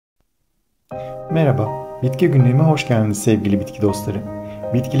Merhaba, bitki günlüğüme hoş geldiniz sevgili bitki dostları.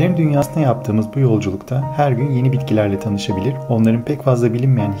 Bitkilerin dünyasına yaptığımız bu yolculukta her gün yeni bitkilerle tanışabilir, onların pek fazla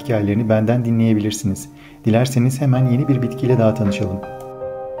bilinmeyen hikayelerini benden dinleyebilirsiniz. Dilerseniz hemen yeni bir bitkiyle daha tanışalım.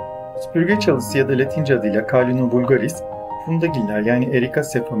 Süpürgeçalısı ya da Latince adıyla Calluna vulgaris, fundagiller yani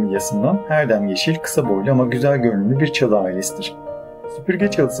Ericaceae familyasından her yeşil, kısa boylu ama güzel görünümlü bir çalı ailesidir.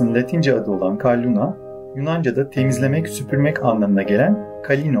 Süpürgeçalısının Latince adı olan Calluna, Yunanca'da temizlemek, süpürmek anlamına gelen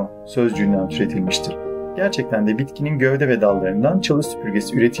kallyno sözcüğünden türetilmiştir. Gerçekten de bitkinin gövde ve dallarından çalı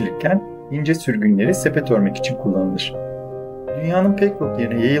süpürgesi üretilirken ince sürgünleri sepet örmek için kullanılır. Dünyanın pek çok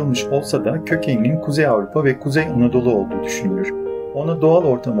yerine yayılmış olsa da kökeninin Kuzey Avrupa ve Kuzey Anadolu olduğu düşünülür. Ona doğal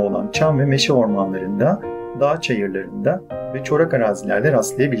ortamı olan çam ve meşe ormanlarında, dağ çayırlarında ve çorak arazilerde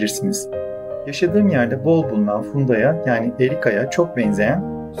rastlayabilirsiniz. Yaşadığım yerde bol bulunan fundaya yani Ericaceae çok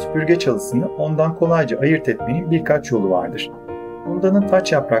benzeyen süpürge çalısını ondan kolayca ayırt etmenin birkaç yolu vardır. Fundanın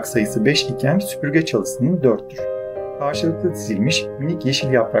taç yaprak sayısı 5 iken süpürge çalısının 4'tür. Karşılıklı dizilmiş minik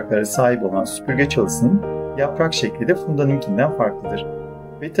yeşil yapraklara sahip olan süpürge çalısının yaprak şekli de fundanınkinden farklıdır.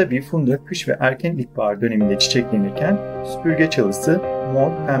 Ve tabii funda kış ve erken ilkbahar döneminde çiçeklenirken süpürge çalısı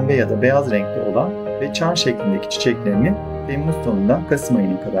mor, pembe ya da beyaz renkli olan ve çan şeklindeki çiçeklerini Temmuz sonundan Kasım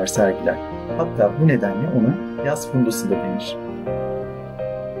ayına kadar sergiler. Hatta bu nedenle ona yaz fundusu da denir.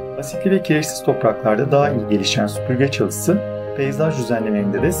 Asitli ve kireçsiz topraklarda daha iyi gelişen süpürge çalısı, peyzaj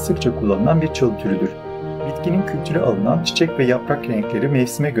düzenlemelerinde de sıkça kullanılan bir çalı türüdür. Bitkinin kültüre alınan çiçek ve yaprak renkleri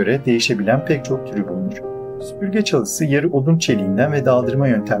mevsime göre değişebilen pek çok türü bulunur. Süpürge çalısı yarı odun çeliğinden ve daldırma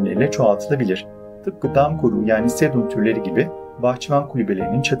yöntemleriyle çoğaltılabilir. Tıpkı dam koruğu yani sedum türleri gibi bahçıvan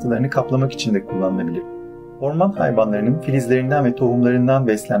kulübelerinin çatılarını kaplamak için de kullanılabilir. Orman hayvanlarının filizlerinden ve tohumlarından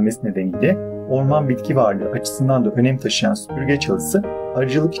beslenmesi nedeniyle orman bitki varlığı açısından da önem taşıyan süpürge çalısı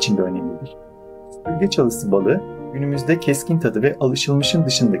arıcılık için de önemlidir. Süpürge çalısı balı günümüzde keskin tadı ve alışılmışın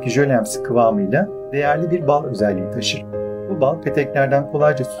dışındaki jölemsi kıvamıyla değerli bir bal özelliği taşır. Bu bal peteklerden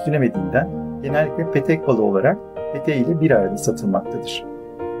kolayca süzülemediğinden genellikle petek balı olarak peteğiyle bir arada satılmaktadır.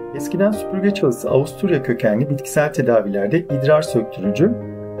 Eskiden süpürge çalısı Avusturya kökenli bitkisel tedavilerde idrar söktürücü,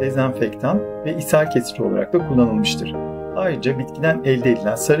 dezenfektan ve ishal kesici olarak da kullanılmıştır. Ayrıca bitkiden elde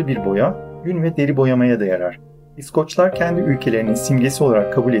edilen sarı bir boya, yün ve deri boyamaya da yarar. İskoçlar kendi ülkelerinin simgesi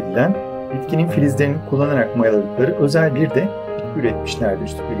olarak kabul edilen bitkinin filizlerini kullanarak mayaladıkları özel bir de bitki üretmişlerdir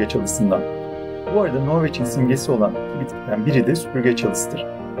süpürge çalısından. Bu arada Norveç'in simgesi olan iki bitkiden biri de süpürge çalısıdır.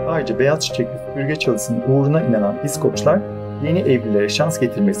 Ayrıca beyaz çiçekli süpürge çalısının uğruna inanan İskoçlar yeni evlilere şans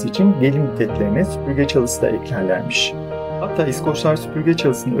getirmesi için gelin buketlerine süpürge çalısı da eklerlermiş. Hatta İskoçlar süpürge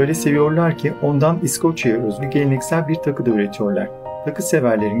çalısını öyle seviyorlar ki ondan İskoçya'ya özgü geleneksel bir takı da üretiyorlar. Takı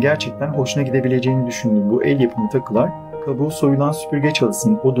severlerin gerçekten hoşuna gidebileceğini düşündüğüm bu el yapımı takılar, kabuğu soyulan süpürge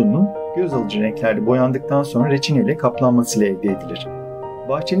çalısının odunun göz alıcı renklerde boyandıktan sonra reçineyle kaplanmasıyla elde edilir.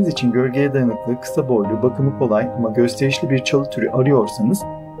 Bahçeniz için gölgeye dayanıklı, kısa boylu, bakımı kolay ama gösterişli bir çalı türü arıyorsanız,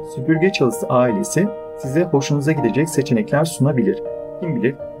 süpürge çalısı ailesi size hoşunuza gidecek seçenekler sunabilir. Kim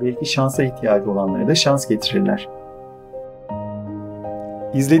bilir, belki şansa ihtiyacı olanlara da şans getirirler.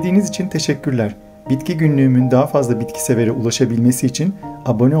 İzlediğiniz için teşekkürler. Bitki günlüğümün daha fazla bitki severe ulaşabilmesi için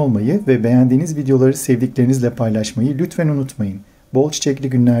abone olmayı ve beğendiğiniz videoları sevdiklerinizle paylaşmayı lütfen unutmayın. Bol çiçekli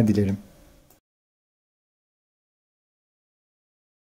günler dilerim.